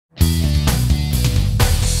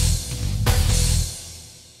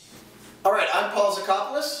Paul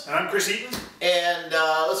Zikopoulos. And I'm Chris Eaton. And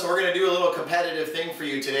listen, we're going to do a little competitive thing for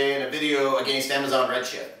you today in a video against Amazon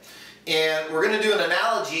Redshift. And we're going to do an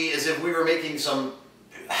analogy as if we were making some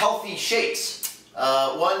healthy shakes.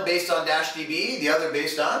 One based on dashDB, the other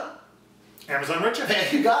based on? Amazon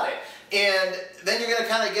Redshift. You got it. And then you're going to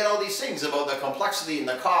kind of get all these things about the complexity and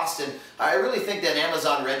the cost. And I really think that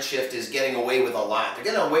Amazon Redshift is getting away with a lot. They're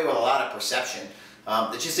getting away with a lot of perception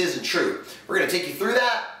that just isn't true. We're going to take you through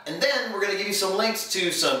that, and then we're going to give you some links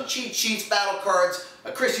to some cheat sheets, battle cards.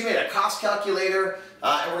 Chris, you made a cost calculator,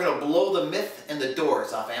 and we're going to blow the myth and the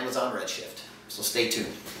doors off Amazon Redshift. So stay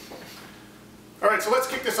tuned. All right, so let's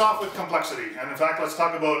kick this off with complexity. And in fact, let's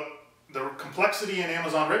talk about the complexity in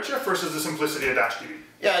Amazon Redshift versus the simplicity of dashDB.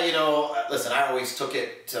 Yeah, you know, listen, I always took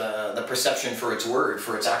it, the perception for its word,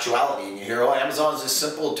 for its actuality. And you hear, oh, Amazon's this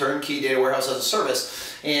simple turnkey data warehouse as a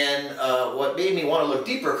service. And what made me want to look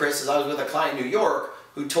deeper, Chris, is I was with a client in New York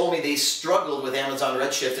who told me they struggled with Amazon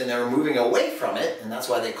Redshift and they were moving away from it, and that's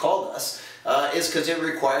why they called us, is because it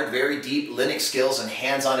required very deep Linux skills and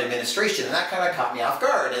hands-on administration. And that kind of caught me off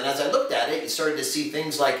guard. And as I looked at it, you started to see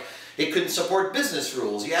things like it couldn't support business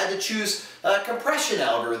rules. You had to choose a compression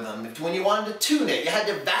algorithm when you wanted to tune it. You had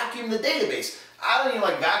to vacuum the database. I don't even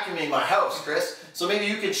like vacuuming my house, Chris. So maybe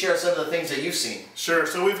you could share some of the things that you've seen. Sure.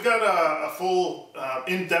 So we've got a full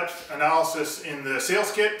in-depth analysis in the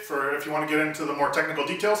sales kit for if you want to get into the more technical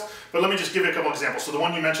details. But let me just give you a couple examples. So the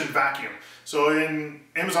one you mentioned, vacuum. So in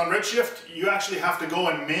Amazon Redshift, you actually have to go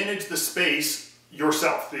and manage the space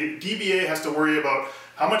yourself. The DBA has to worry about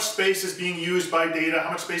how much space is being used by data,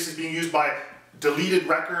 how much space is being used by deleted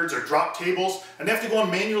records or drop tables, and they have to go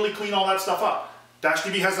and manually clean all that stuff up.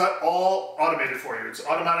 dashDB has that all automated for you. It's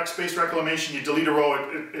automatic space reclamation. You delete a row,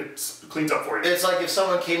 it cleans up for you. It's like if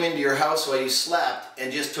someone came into your house while you slept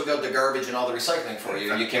and just took out the garbage and all the recycling for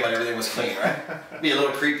you, and you came out, everything was clean, right? It'd be a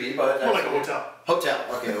little creepy, but... More like a hotel. Hotel,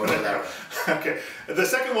 okay, we'll do that. Okay, the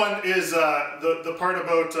second one is the part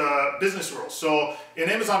about business rules. So in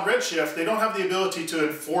Amazon Redshift, they don't have the ability to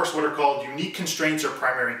enforce what are called unique constraints or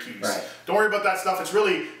primary keys. Right. Don't worry about that stuff. It's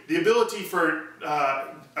really the ability for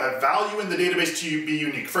a value in the database to be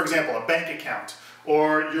unique. For example, a bank account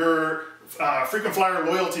or your frequent flyer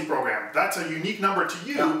loyalty program. That's a unique number to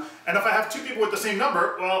you. Yeah. And if I have two people with the same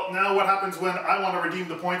number, well, now what happens when I want to redeem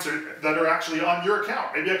the points that are actually on your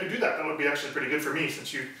account? Maybe I could do that. That would be actually pretty good for me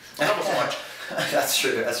since you travel so much. That's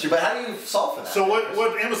true, that's true. But how do you solve for that? So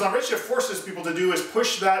what Amazon Redshift forces people to do is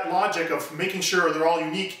push that logic of making sure they're all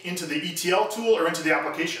unique into the ETL tool or into the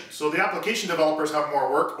application. So the application developers have more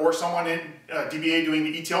work, or someone in DBA doing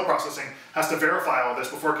the ETL processing has to verify all this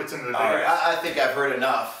before it gets into the database. All right, I think I've heard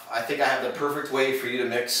enough. I think I have the perfect way for you to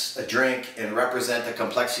mix a drink and represent the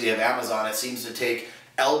complexity of Amazon. It seems to take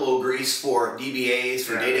elbow grease for DBAs,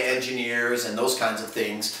 for data engineers, and those kinds of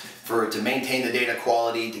things, to maintain the data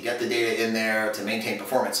quality, to get the data in there, to maintain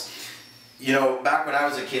performance. You know, back when I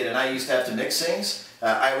was a kid and I used to have to mix things,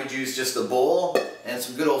 I would use just a bowl and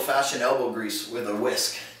some good old-fashioned elbow grease with a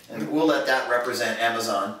whisk. And we'll let that represent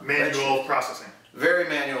Amazon. Manual processing. Very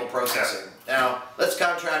manual processing. Yeah. Now, let's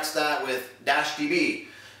contrast that with dashDB.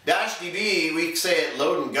 dashDB, we say it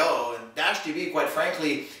load and go, and dashDB, quite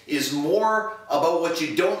frankly, is more about what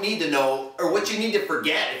you don't need to know or what you need to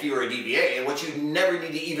forget if you were a DBA, and what you never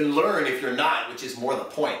need to even learn if you're not, which is more the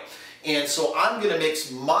point. And so I'm going to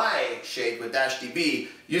mix my shake with dashDB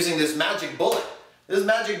using this magic bullet. This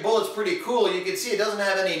magic bullet's pretty cool. You can see it doesn't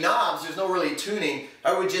have any knobs. There's no really tuning.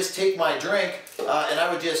 I would just take my drink and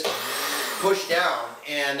I would just push down,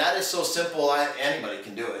 and that is so simple, anybody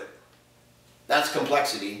can do it. That's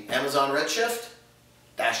complexity. Amazon Redshift,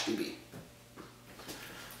 dashDB.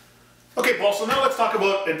 Okay, Paul, so now let's talk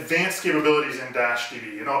about advanced capabilities in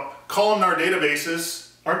dashDB. You know, columnar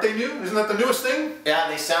databases, aren't they new? Isn't that the newest thing? Yeah,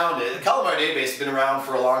 they sound it. The columnar database has been around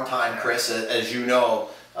for a long time, Chris, as you know.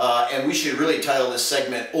 And we should really title this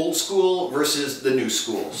segment Old School versus the New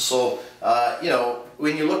School. So, you know,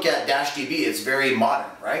 when you look at dashDB, it's very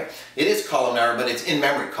modern, right? It is columnar, but it's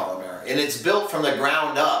in-memory columnar. And it's built from the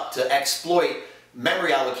ground up to exploit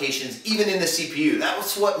memory allocations even in the CPU.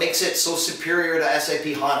 That's what makes it so superior to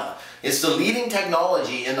SAP HANA. It's the leading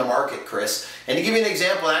technology in the market, Chris. And to give you an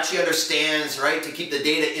example, it actually understands, right, to keep the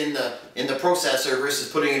data in the processor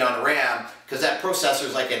versus putting it on RAM, because that processor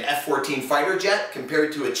is like an F-14 fighter jet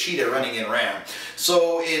compared to a Cheetah running in RAM.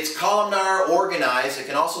 So it's columnar, organized. It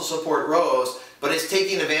can also support rows, but it's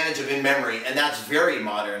taking advantage of in-memory, and that's very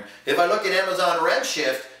modern. If I look at Amazon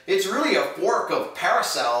Redshift, it's really a fork of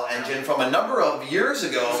Paracel engine from a number of years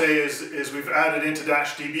ago. Say is we've added into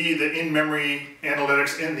dashDB the in-memory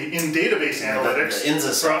analytics and the in-database analytics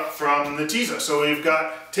from the Netezza. So we've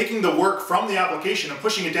got taking the work from the application and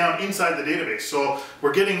pushing it down inside the database. So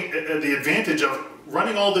we're getting the advantage of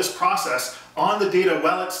running all this process on the data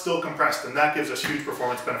while it's still compressed, and that gives us huge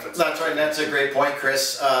performance benefits. That's right, and that's a great point,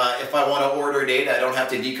 Chris. If I want to order data, I don't have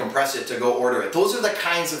to decompress it to go order it. Those are the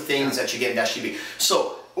kinds of things that you get in dashDB.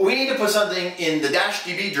 So we need to put something in the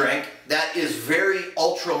dashDB drink that is very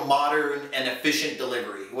ultra-modern and efficient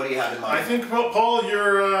delivery. What do you have in mind? I think, well, Paul,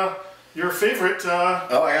 your favorite...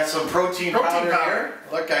 oh, I got some protein powder here.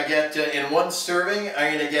 Look, I get, in one serving,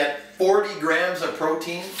 I'm going to get 40 grams of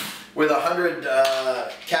protein with 100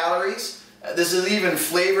 calories. This is even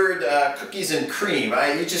flavored cookies and cream.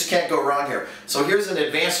 You just can't go wrong here. So here's an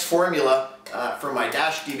advanced formula for my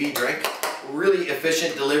dashDB drink. Really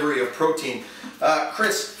efficient delivery of protein.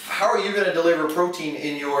 Chris, how are you going to deliver protein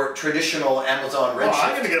in your traditional Amazon Redsh? Well,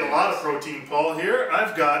 I'm going to get a lot of protein, Paul, here.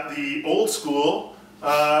 I've got the old school,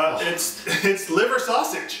 it's liver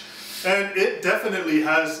sausage. And it definitely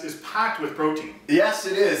is packed with protein. Yes,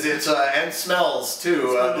 it is. It's and smells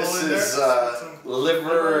too. This is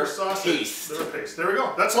liver paste. Liver paste. There we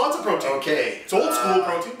go. That's lots of protein. Okay. It's old school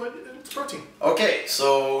protein, but it's protein. Okay,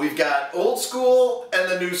 so we've got old school and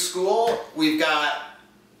the new school. We've got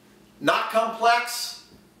not complex,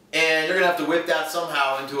 and you're gonna have to whip that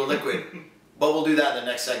somehow into a liquid. But we'll do that in the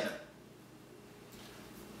next segment.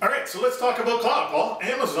 All right, so let's talk about cloud, Paul.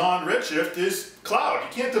 Amazon Redshift is cloud.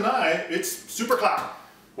 You can't deny it's super cloud.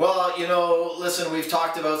 Well, you know, listen, we've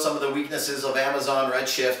talked about some of the weaknesses of Amazon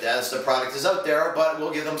Redshift as the product is out there, but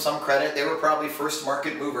we'll give them some credit. They were probably first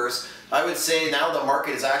market movers. I would say now the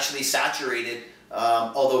market is actually saturated,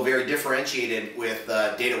 although very differentiated with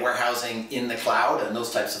data warehousing in the cloud and those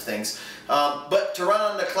types of things. But to run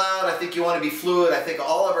on the cloud, I think you want to be fluid. I think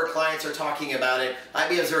all of our clients are talking about it.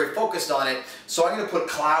 IBM is very focused on it. So I'm going to put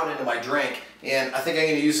cloud into my drink, and I think I'm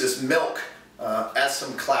going to use this milk as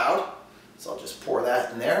some cloud. So I'll just pour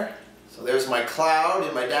that in there. So there's my cloud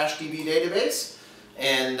in my dashDB database.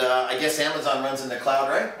 And I guess Amazon runs in the cloud,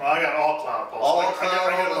 right? Well, I got all cloud, Paul. All cloud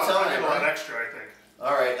all the time, I get one extra, I think.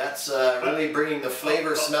 All right, that's really bringing the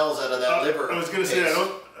flavor smells out of that liver. I was going to say,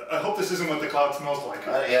 I hope this isn't what the cloud smells like.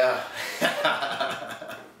 Yeah.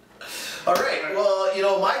 All right, well, you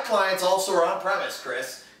know, my clients also are on-premise,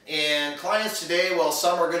 Chris. And clients today, well,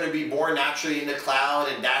 some are going to be born naturally in the cloud,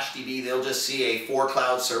 and dashDB, they'll just see a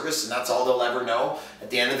for-cloud service, and that's all they'll ever know. At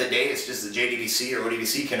the end of the day, it's just a JDBC or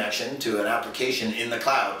ODBC connection to an application in the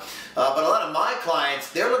cloud. But a lot of my clients,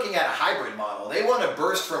 they're looking at a hybrid model. They want to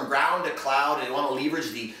burst from ground to cloud, and they want to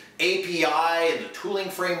leverage the API and the tooling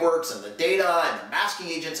frameworks and the data and the masking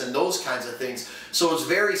agents and those kinds of things. So it's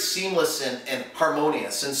very seamless and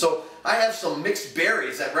harmonious. And so I have some mixed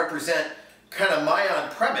berries that represent kind of my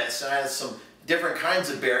on-premise, and I have some different kinds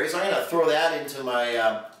of berries. I'm going to throw that into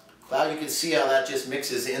my cloud. You can see how that just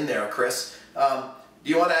mixes in there, Chris. Do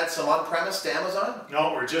you want to add some on-premise to Amazon?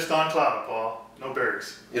 No, we're just on cloud, Paul. No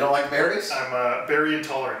berries. You don't like berries? I'm berry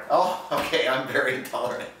intolerant. Oh, okay, I'm berry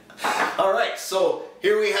intolerant. All right, so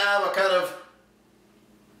here we have a kind of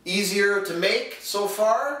easier to make so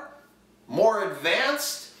far, more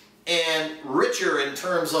advanced and richer in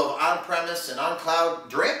terms of on-premise and on-cloud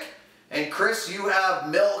drink. And Chris, you have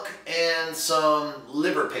milk and some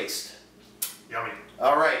liver paste. Yummy.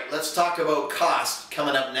 All right, let's talk about cost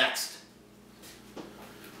coming up next.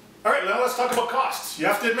 All right, now let's talk about costs. You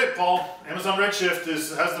have to admit, Paul, Amazon Redshift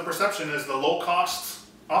has the perception as the low-cost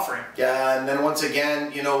offering. Yeah, and then once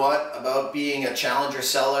again, you know what? About being a challenger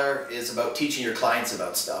seller is about teaching your clients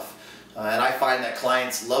about stuff. And I find that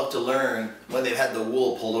clients love to learn when they've had the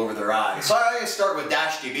wool pulled over their eyes. So I start with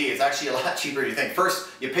dashDB. It's actually a lot cheaper than you think. First,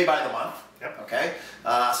 you pay by the month. Yep. Okay.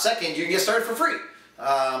 Second, you can get started for free.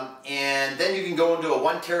 And then you can go into a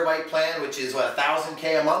 1 terabyte plan, which is what,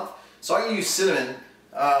 1,000K a month. So I'm going to use Cinnamon.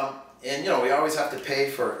 And you know, we always have to pay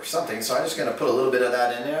for something. So I'm just going to put a little bit of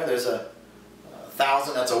that in there. There's a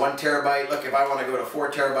 1,000, that's a 1 terabyte. Look, if I want to go to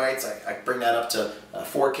 4 terabytes, I bring that up to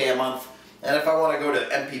 4K a month. And if I want to go to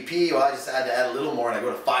MPP, well, I just had to add a little more and I go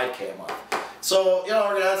to 5K a month. So, you know,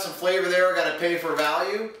 we're going to add some flavor there. We're going to pay for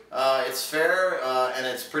value. It's fair and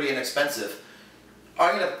it's pretty inexpensive.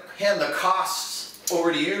 I'm going to hand the costs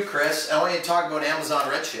over to you, Chris. I want you to talk about Amazon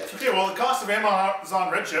Redshift. Okay, well, the cost of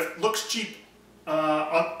Amazon Redshift looks cheap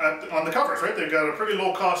on the covers, right? They've got a pretty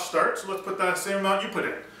low cost start, so let's put that same amount you put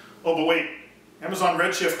in. Oh, but wait, Amazon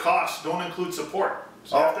Redshift costs don't include support.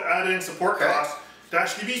 So you have to add in support costs.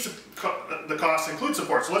 dashDB, the costs include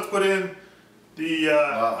support, so let's put in the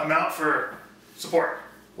amount for support.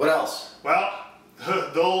 What else? Well,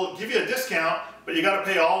 they'll give you a discount, but you got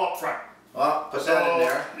to pay all up front. Well, put that in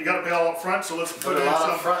there. You got to pay all up front, so let's put a in lot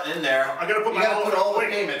some up front in there. I got to put you got to put all the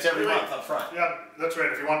payments every month up front. Yeah, that's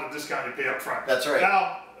right. If you want the discount, you pay up front. That's right.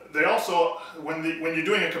 Now, they also, when you're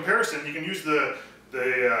doing a comparison, you can use the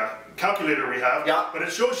calculator we have, yeah. but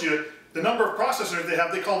it shows you the number of processors they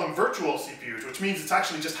have. They call them virtual CPUs, which means it's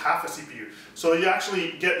actually just half a CPU. So you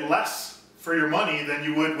actually get less for your money than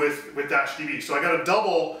you would with dashDB. So I got to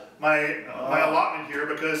double my allotment here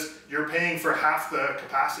because you're paying for half the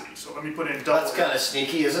capacity. So let me put in double. That's kind of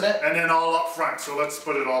sneaky, isn't it? And then all up front. So let's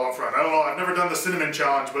put it all up front. I don't know. I've never done the cinnamon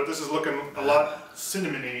challenge, but this is looking a lot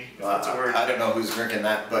cinnamony. If that's a word. I don't know who's drinking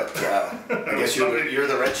that, but I guess you're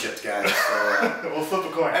the Redshift guy. So, we'll flip a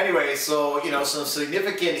coin. Anyway, so you know, some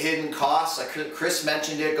significant hidden costs. Chris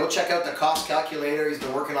mentioned it. Go check out the cost calculator. He's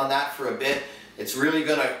been working on that for a bit. It's really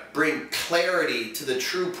going to bring clarity to the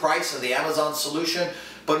true price of the Amazon solution.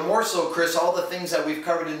 But more so, Chris, all the things that we've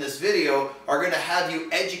covered in this video are going to have you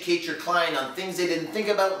educate your client on things they didn't think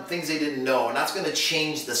about and things they didn't know. And that's going to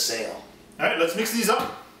change the sale. All right, let's mix these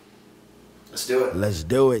up. Let's do it. Let's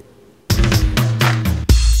do it.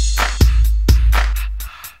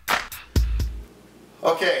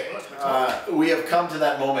 Okay, we have come to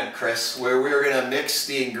that moment, Chris, where we're going to mix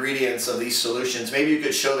the ingredients of these solutions. Maybe you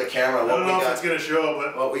could show the camera what I don't know if it's going to show,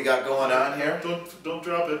 but what we got going on here. Don't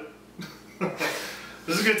drop it.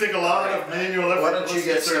 This is going to take a lot of manual effort. Why don't you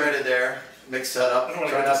get started there? Mix that up.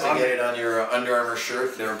 Try not to get it on your Under Armour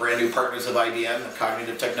shirt. They're brand new partners of IBM,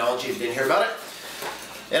 Cognitive Technology, if you didn't hear about it.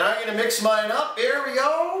 And I'm going to mix mine up. Here we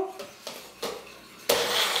go.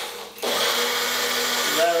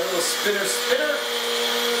 That little spinner.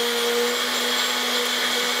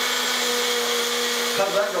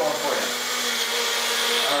 How's that going for you?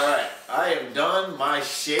 All right, I have done my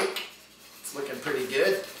shake. It's looking pretty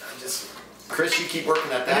good. Chris, you keep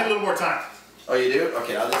working at that. I need a little more time. Oh, you do?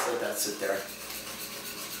 Okay, I'll just let that sit there.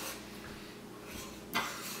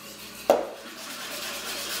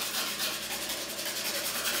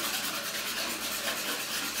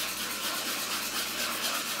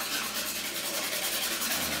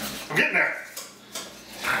 I'm getting there.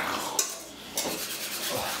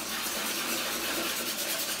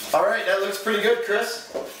 All right, that looks pretty good,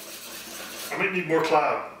 Chris. I might need more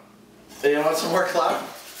cloud. You want some more cloud?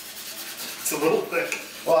 It's a little thick.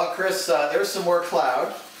 Well, Chris, there's some more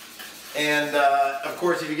cloud. And, of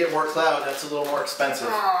course, if you get more cloud, that's a little more expensive.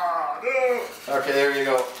 Ah, no. Okay, there you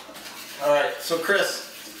go. All right, so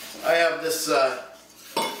Chris, I have this,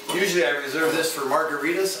 usually I reserve this for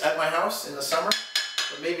margaritas at my house in the summer.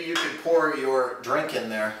 But maybe you could pour your drink in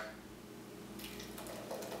there.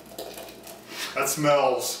 That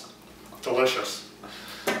smells delicious.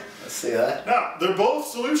 Let's see that. Now, they're both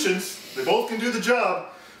solutions. They both can do the job.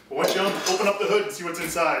 But once you open up the hood and see what's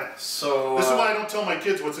inside. So this is why I don't tell my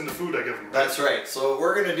kids what's in the food I give them. Right? That's right. So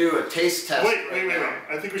we're going to do a taste test. Wait.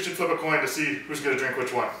 I think we should flip a coin to see who's going to drink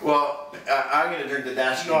which one. Well, I'm going to drink the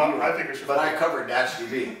dashDB. No, I think we should. But I covered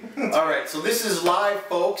dashDB. All right. So this is live,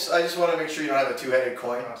 folks. I just want to make sure you don't have a two-headed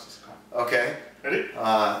coin. Okay. Ready?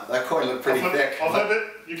 That coin looked pretty thick. I'll flip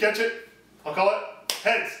it. You catch it. I'll call it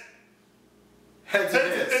heads. Heads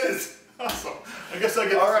it is. Awesome. I guess I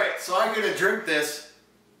get. All right. So I'm going to drink this.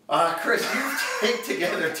 Chris, you take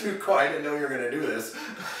together two coins. I didn't know you were going to do this.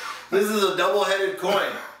 This is a double-headed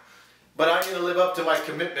coin. But I'm going to live up to my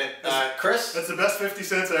commitment. Chris? That's the best 50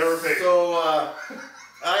 cents I ever paid. So,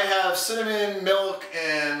 I have cinnamon, milk,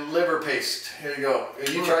 and liver paste. Here you go.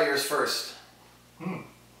 You try yours first.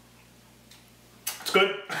 It's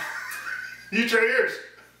good. You try yours.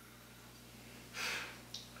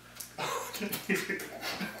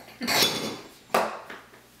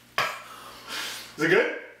 Is it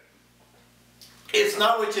good? It's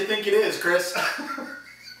not what you think it is, Chris.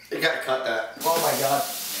 You gotta cut that. Oh my God.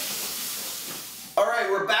 All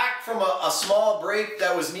right, we're back from a small break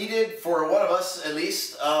that was needed for one of us at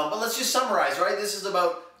least. But let's just summarize, right? This is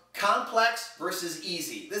about complex versus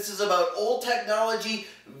easy. This is about old technology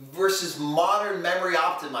versus modern memory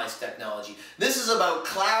optimized technology. This is about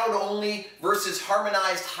cloud only versus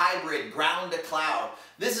harmonized hybrid ground to cloud.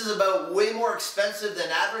 This is about way more expensive than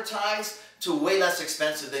advertised to way less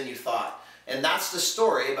expensive than you thought. And that's the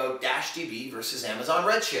story about dashDB versus Amazon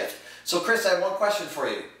Redshift. So Chris, I have one question for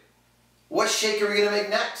you. What shake are we going to make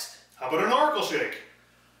next? How about an Oracle shake?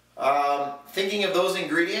 Thinking of those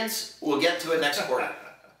ingredients, we'll get to it next quarter.